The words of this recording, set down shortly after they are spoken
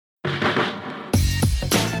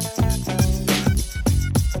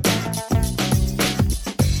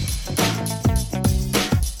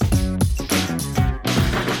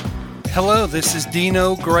Hello, this is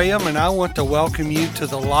Dino Graham, and I want to welcome you to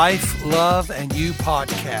the Life, Love, and You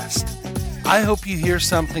podcast. I hope you hear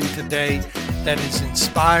something today that is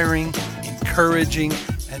inspiring, encouraging,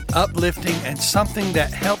 and uplifting, and something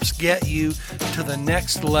that helps get you to the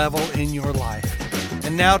next level in your life.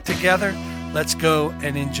 And now together, let's go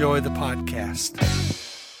and enjoy the podcast.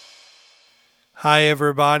 Hi,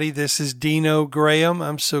 everybody. This is Dino Graham.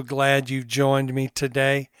 I'm so glad you joined me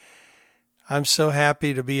today. I'm so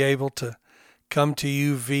happy to be able to come to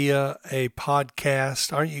you via a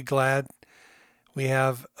podcast. Aren't you glad we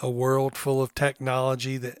have a world full of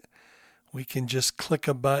technology that we can just click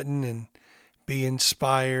a button and be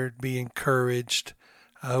inspired, be encouraged?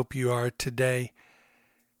 I hope you are today.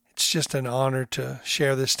 It's just an honor to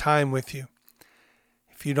share this time with you.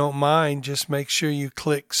 If you don't mind, just make sure you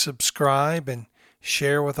click subscribe and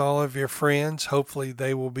share with all of your friends. Hopefully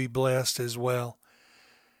they will be blessed as well.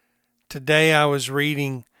 Today I was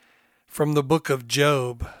reading from the book of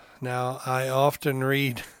Job. Now, I often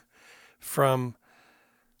read from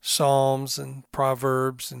Psalms and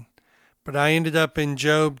Proverbs, but I ended up in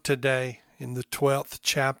Job today in the 12th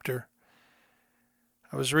chapter.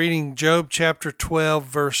 I was reading Job chapter 12,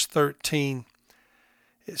 verse 13.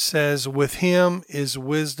 It says, "With him is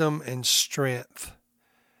wisdom and strength.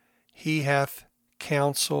 He hath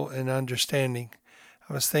counsel and understanding."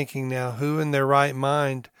 I was thinking now, who in their right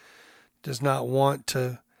mind does not want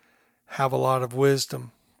to have a lot of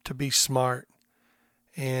wisdom, to be smart?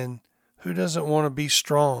 And who doesn't want to be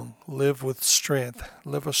strong, live with strength,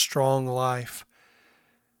 live a strong life?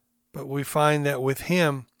 But we find that with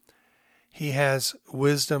him, he has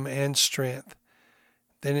wisdom and strength.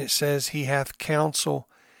 Then it says he hath counsel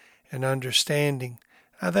and understanding.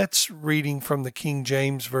 Now that's reading from the King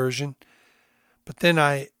James Version. But then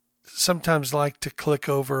I sometimes like to click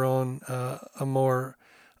over on a more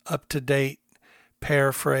up-to-date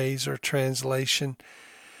paraphrase or translation,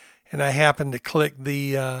 and I happen to click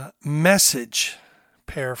the Message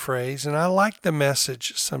paraphrase, and I like the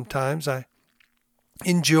Message sometimes. I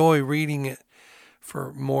enjoy reading it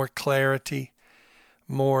for more clarity,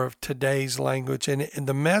 more of today's language. And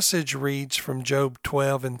the Message reads from Job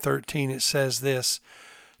 12 and 13. It says this: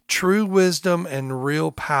 "True wisdom and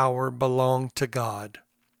real power belong to God.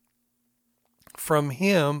 From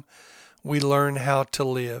him we learn how to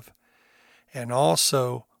live, and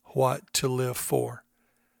also what to live for."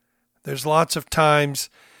 There's lots of times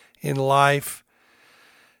in life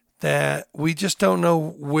that we just don't know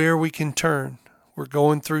where we can turn. We're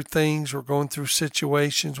going through things, we're going through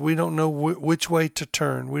situations. We don't know which way to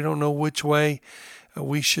turn. We don't know which way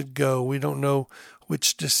we should go. We don't know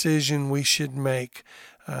which decision we should make,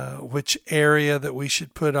 which area that we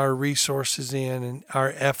should put our resources in and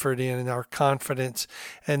our effort in and our confidence.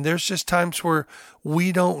 And there's just times where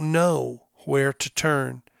we don't know where to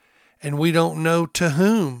turn, and we don't know to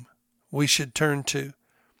whom we should turn to.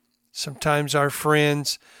 Sometimes our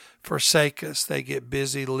friends forsake us. They get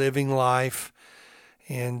busy living life.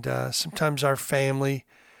 And sometimes our family,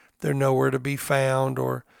 they're nowhere to be found,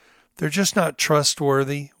 or they're just not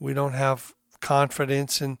trustworthy. We don't have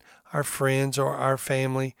confidence in our friends or our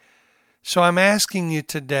family. So I'm asking you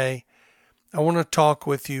today, I want to talk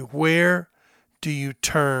with you. Where do you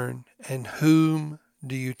turn, and whom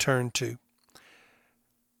do you turn to?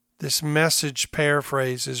 This Message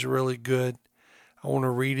paraphrase is really good. I want to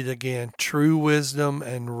read it again. True wisdom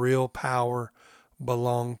and real power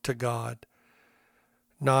belong to God.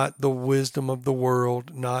 Not the wisdom of the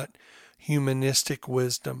world, not humanistic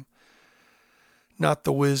wisdom, not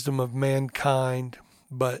the wisdom of mankind,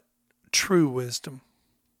 but true wisdom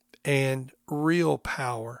and real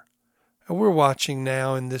power. And we're watching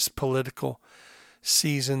now in this political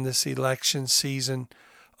season, this election season,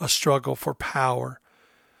 a struggle for power.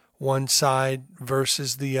 One side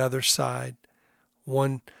versus the other side.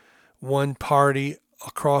 One party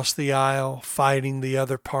across the aisle fighting the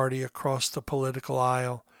other party across the political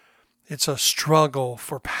aisle. It's a struggle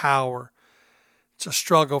for power. It's a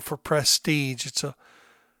struggle for prestige. It's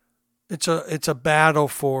a battle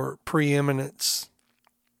for preeminence.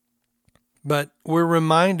 But we're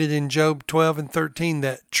reminded in Job 12 and 13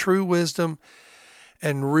 that true wisdom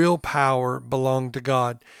and real power belong to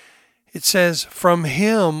God. It says, "From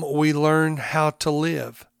him we learn how to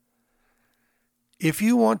live." If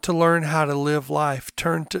you want to learn how to live life,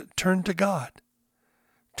 turn to God.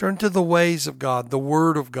 Turn to the ways of God, the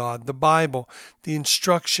Word of God, the Bible, the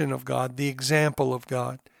instruction of God, the example of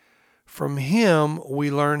God. From him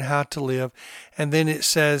we learn how to live. And then it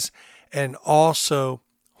says, and also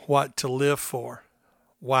what to live for.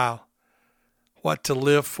 Wow. What to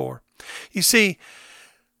live for. You see,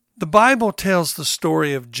 the Bible tells the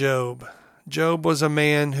story of Job. Job was a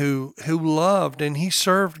man who loved and he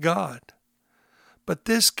served God. But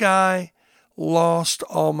this guy lost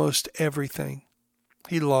almost everything.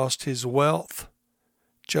 He lost his wealth.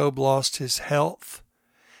 Job lost his health.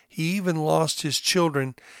 He even lost his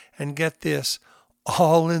children. And get this,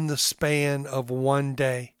 all in the span of one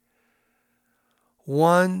day.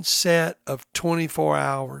 One set of 24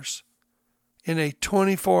 hours. In a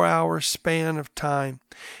 24-hour span of time,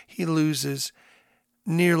 he loses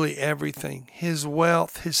nearly everything. His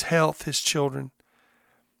wealth, his health, his children.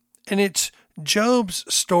 And it's Job's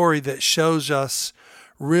story that shows us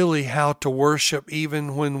really how to worship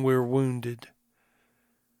even when we're wounded.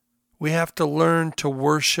 We have to learn to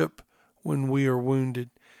worship when we are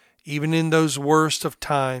wounded. Even in those worst of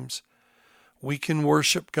times, we can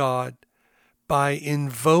worship God by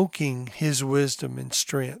invoking His wisdom and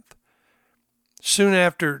strength. Soon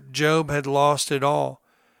after Job had lost it all,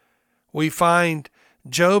 we find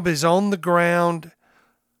Job is on the ground,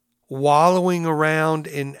 wallowing around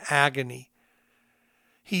in agony.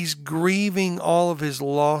 He's grieving all of his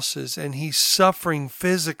losses and he's suffering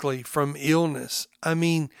physically from illness. I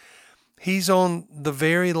mean, he's on the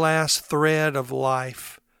very last thread of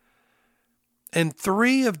life. And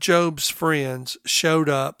 3 of Job's friends showed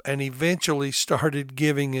up and eventually started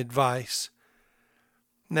giving advice.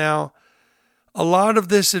 Now, a lot of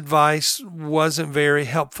this advice wasn't very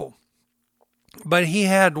helpful, but he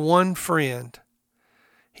had one friend.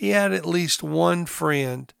 He had at least one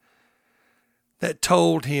friend that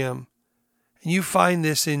told him, and you find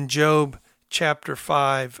this in Job chapter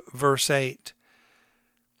 5, verse 8.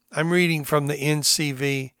 I'm reading from the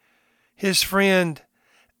NCV. His friend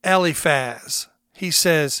Eliphaz, he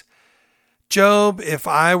says, Job, if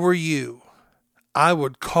I were you, I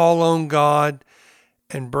would call on God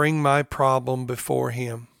and bring my problem before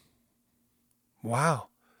Him. Wow.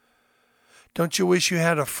 Don't you wish you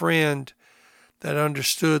had a friend that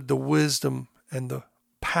understood the wisdom and the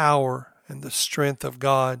power and the strength of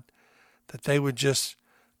God, that they would just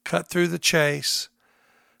cut through the chase,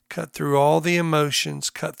 cut through all the emotions,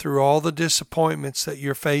 cut through all the disappointments that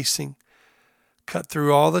you're facing, cut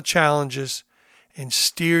through all the challenges, and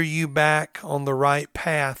steer you back on the right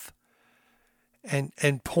path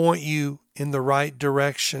and point you in the right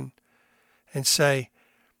direction and say,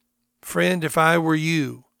 friend, if I were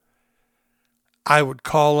you, I would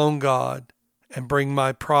call on God and bring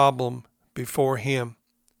my problem before Him.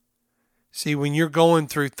 See, when you're going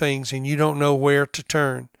through things and you don't know where to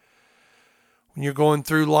turn, when you're going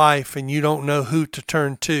through life and you don't know who to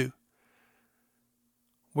turn to,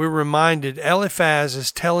 we're reminded Eliphaz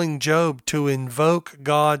is telling Job to invoke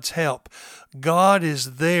God's help. God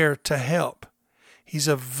is there to help. He's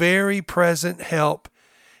a very present help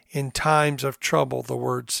in times of trouble, the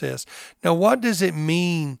word says. Now, what does it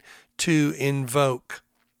mean to invoke?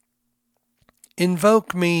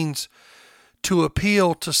 Invoke means to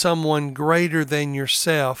appeal to someone greater than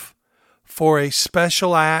yourself for a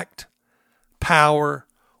special act, power,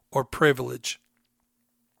 or privilege.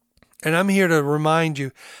 And I'm here to remind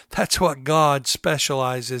you, that's what God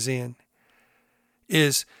specializes in,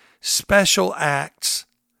 is special acts,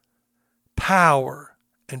 power,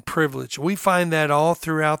 and privilege. We find that all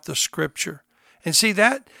throughout the Scripture. And see,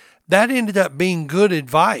 that ended up being good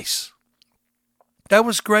advice. That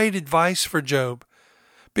was great advice for Job.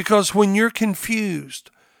 Because when you're confused,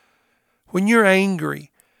 when you're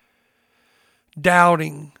angry,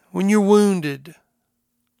 doubting, when you're wounded,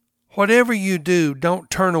 whatever you do, don't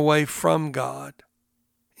turn away from God.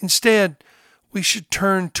 Instead, we should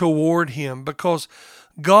turn toward Him, because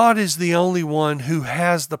God is the only one who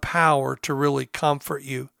has the power to really comfort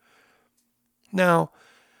you. Now,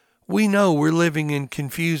 we know we're living in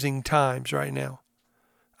confusing times right now.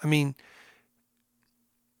 I mean,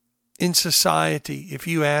 in society, if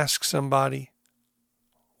you ask somebody,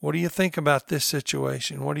 what do you think about this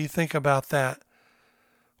situation? What do you think about that?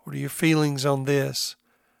 What are your feelings on this?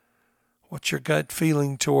 What's your gut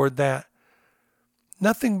feeling toward that?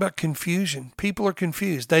 Nothing but confusion. People are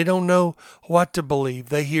confused. They don't know what to believe.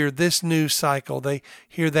 They hear this news cycle. They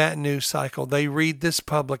hear that news cycle. They read this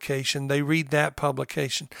publication. They read that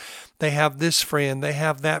publication. They have this friend. They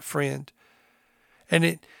have that friend.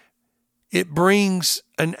 And it brings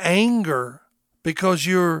an anger because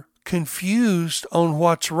you're confused on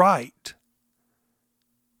what's right.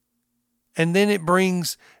 And then it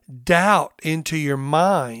brings doubt into your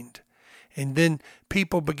mind. And then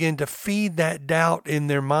people begin to feed that doubt in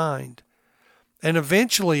their mind. And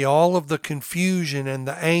eventually all of the confusion and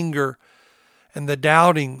the anger and the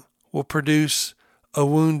doubting will produce a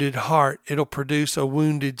wounded heart. It'll produce a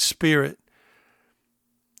wounded spirit.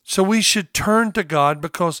 So we should turn to God,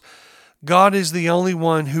 because God is the only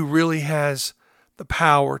one who really has the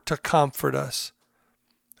power to comfort us.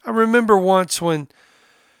 I remember once when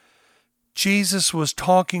Jesus was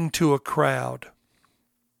talking to a crowd,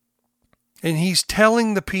 and he's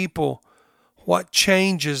telling the people what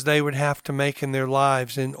changes they would have to make in their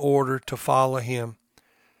lives in order to follow him.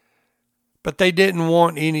 But they didn't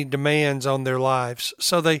want any demands on their lives,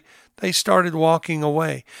 so they started walking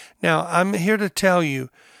away. Now, I'm here to tell you,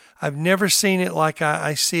 I've never seen it like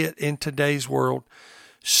I see it in today's world.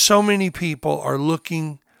 So many people are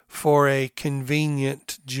looking for a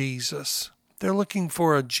convenient Jesus. They're looking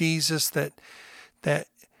for a Jesus that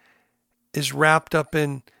is wrapped up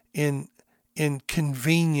in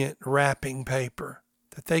convenient wrapping paper,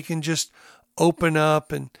 that they can just open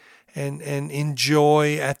up and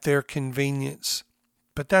enjoy at their convenience.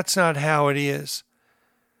 But that's not how it is.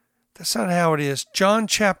 That's not how it is. John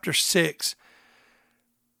chapter 6,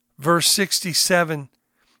 verse 67,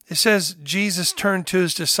 it says, Jesus turned to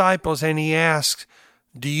his disciples and he asked,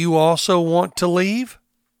 "Do you also want to leave?"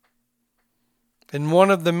 And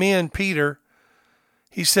one of the men, Peter,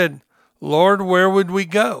 he said, "Lord, where would we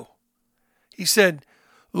go?" He said,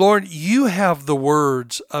 "Lord, you have the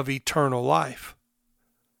words of eternal life."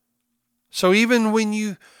 So even when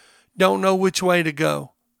you don't know which way to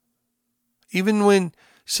go, even when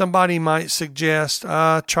somebody might suggest,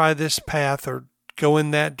 try this path or go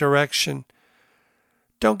in that direction,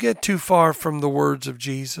 don't get too far from the words of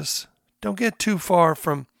Jesus. Don't get too far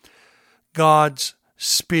from God's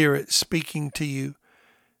Spirit speaking to you.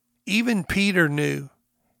 Even Peter knew.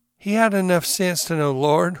 He had enough sense to know,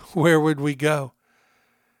 "Lord, where would we go?"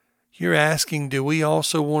 You're asking, do we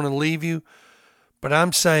also want to leave you? But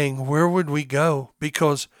I'm saying, where would we go?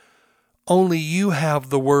 Because only you have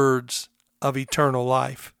the words of eternal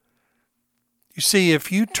life. You see,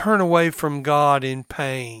 if you turn away from God in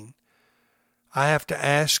pain, I have to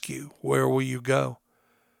ask you, where will you go?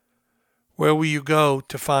 Where will you go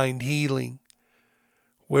to find healing?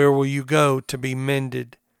 Where will you go to be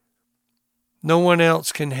mended? No one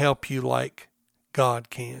else can help you like God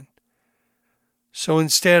can. So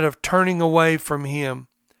instead of turning away from him,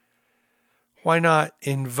 why not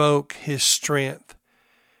invoke his strength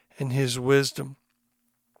and his wisdom?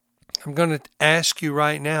 I'm going to ask you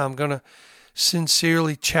right now, I'm going to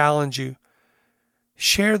sincerely challenge you.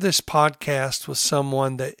 Share this podcast with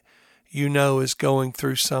someone that you know is going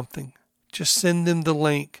through something. Just send them the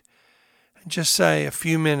link and just say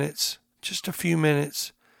just a few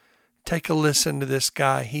minutes. Take a listen to this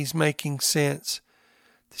guy. He's making sense.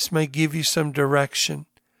 This may give you some direction.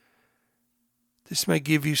 This may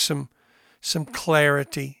give you some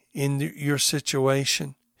clarity in your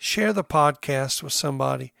situation. Share the podcast with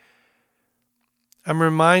somebody. I'm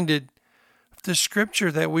reminded of the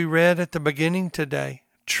scripture that we read at the beginning today.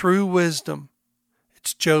 True wisdom.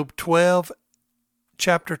 It's Job 12,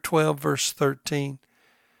 chapter 12, verse 13.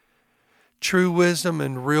 True wisdom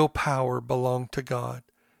and real power belong to God.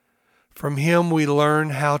 From him we learn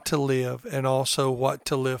how to live and also what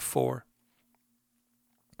to live for.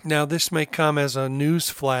 Now this may come as a news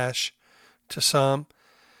flash to some,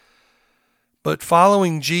 but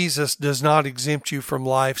following Jesus does not exempt you from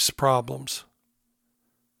life's problems.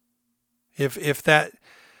 If that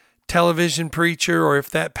television preacher or if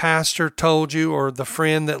that pastor told you, or the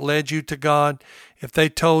friend that led you to God, if they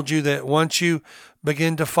told you that once you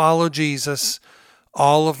begin to follow Jesus,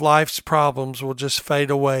 all of life's problems will just fade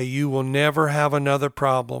away, you will never have another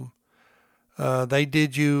problem, they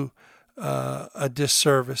did you a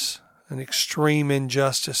disservice, an extreme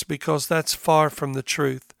injustice, because that's far from the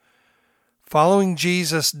truth. Following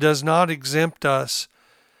Jesus does not exempt us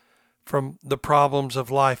from the problems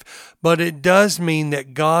of life, but it does mean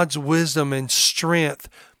that God's wisdom and strength,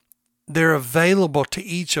 they're available to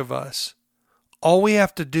each of us. All we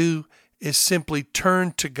have to do is simply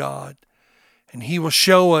turn to God, and he will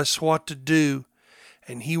show us what to do,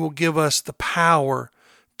 and he will give us the power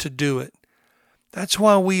to do it. That's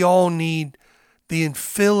why we all need the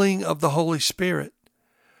infilling of the Holy Spirit.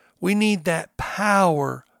 We need that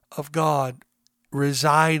power of God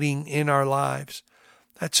residing in our lives.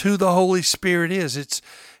 That's who the Holy Spirit is. It's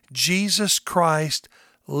Jesus Christ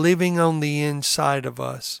living on the inside of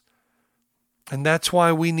us. And that's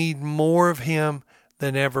why we need more of him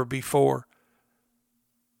than ever before.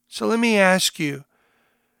 So let me ask you,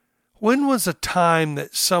 when was a time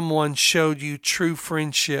that someone showed you true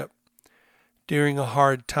friendship during a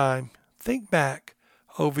hard time? Think back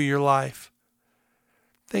over your life.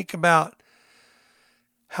 Think about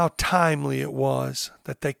how timely it was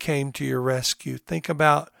that they came to your rescue. Think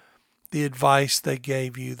about the advice they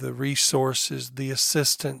gave you, the resources, the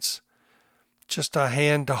assistance, just a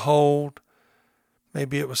hand to hold,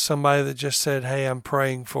 Maybe it was somebody that just said, hey, I'm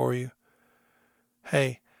praying for you.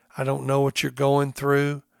 Hey, I don't know what you're going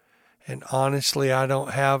through, and honestly, I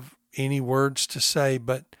don't have any words to say,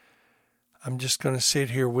 but I'm just going to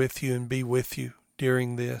sit here with you and be with you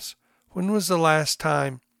during this. When was the last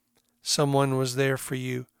time someone was there for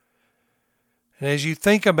you? And as you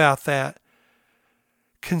think about that,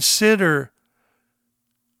 consider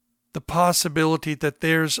the possibility that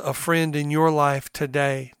there's a friend in your life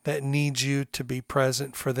today that needs you to be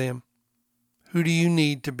present for them. Who do you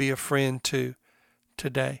need to be a friend to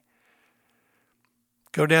today?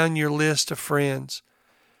 Go down your list of friends.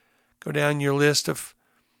 Go down your list of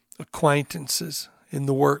acquaintances in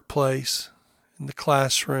the workplace, in the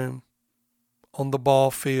classroom, on the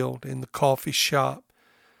ball field, in the coffee shop,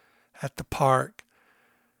 at the park,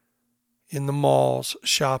 in the malls,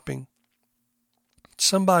 shopping.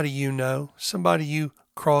 Somebody you know, somebody you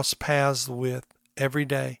cross paths with every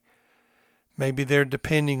day. Maybe they're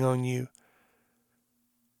depending on you.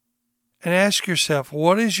 And ask yourself,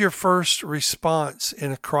 what is your first response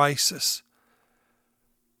in a crisis?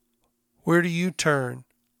 Where do you turn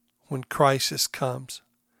when crisis comes?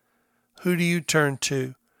 Who do you turn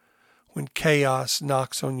to when chaos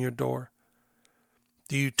knocks on your door?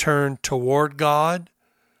 Do you turn toward God,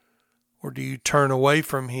 or do you turn away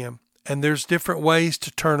from Him? And there's different ways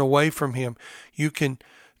to turn away from Him. You can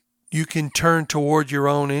turn toward your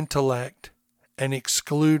own intellect and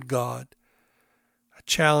exclude God. I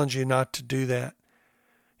challenge you not to do that.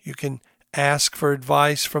 You can ask for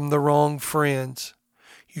advice from the wrong friends.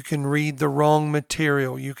 You can read the wrong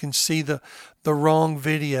material. You can see the wrong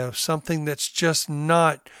video, something that's just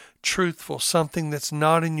not truthful, something that's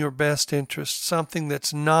not in your best interest, something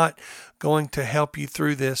that's not going to help you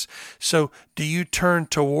through this. So do you turn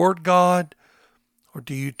toward God, or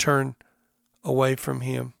do you turn away from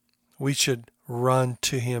Him? We should run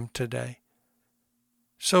to Him today.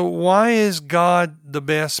 So why is God the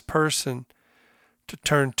best person to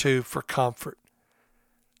turn to for comfort?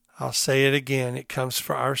 I'll say it again. It comes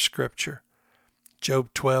from our scripture,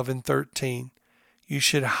 Job 12:13. You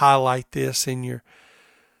should highlight this in your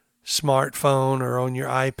smartphone or on your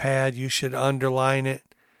iPad. You should underline it,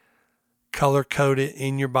 color code it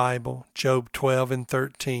in your Bible, Job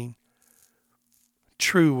 12:13.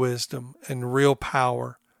 True wisdom and real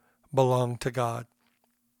power belong to God.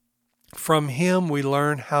 From Him we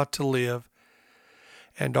learn how to live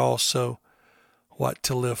and also what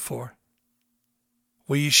to live for.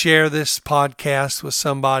 Will you share this podcast with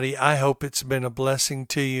somebody? I hope it's been a blessing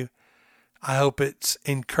to you. I hope it's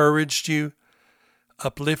encouraged you,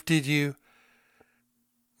 uplifted you,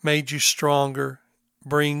 made you stronger,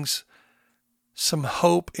 brings some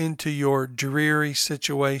hope into your dreary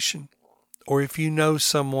situation. Or if you know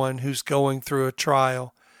someone who's going through a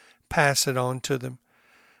trial, pass it on to them.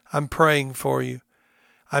 I'm praying for you.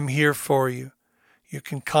 I'm here for you. You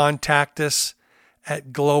can contact us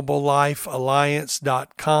at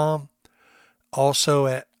globallifealliance.com, also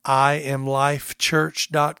at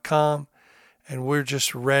iamlifechurch.com, and we're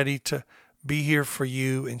just ready to be here for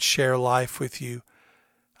you and share life with you.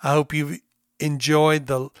 I hope you've enjoyed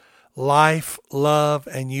the Life, Love,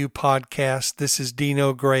 and You podcast. This is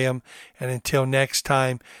Dino Graham, and until next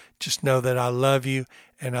time, just know that I love you,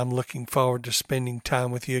 and I'm looking forward to spending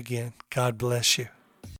time with you again. God bless you.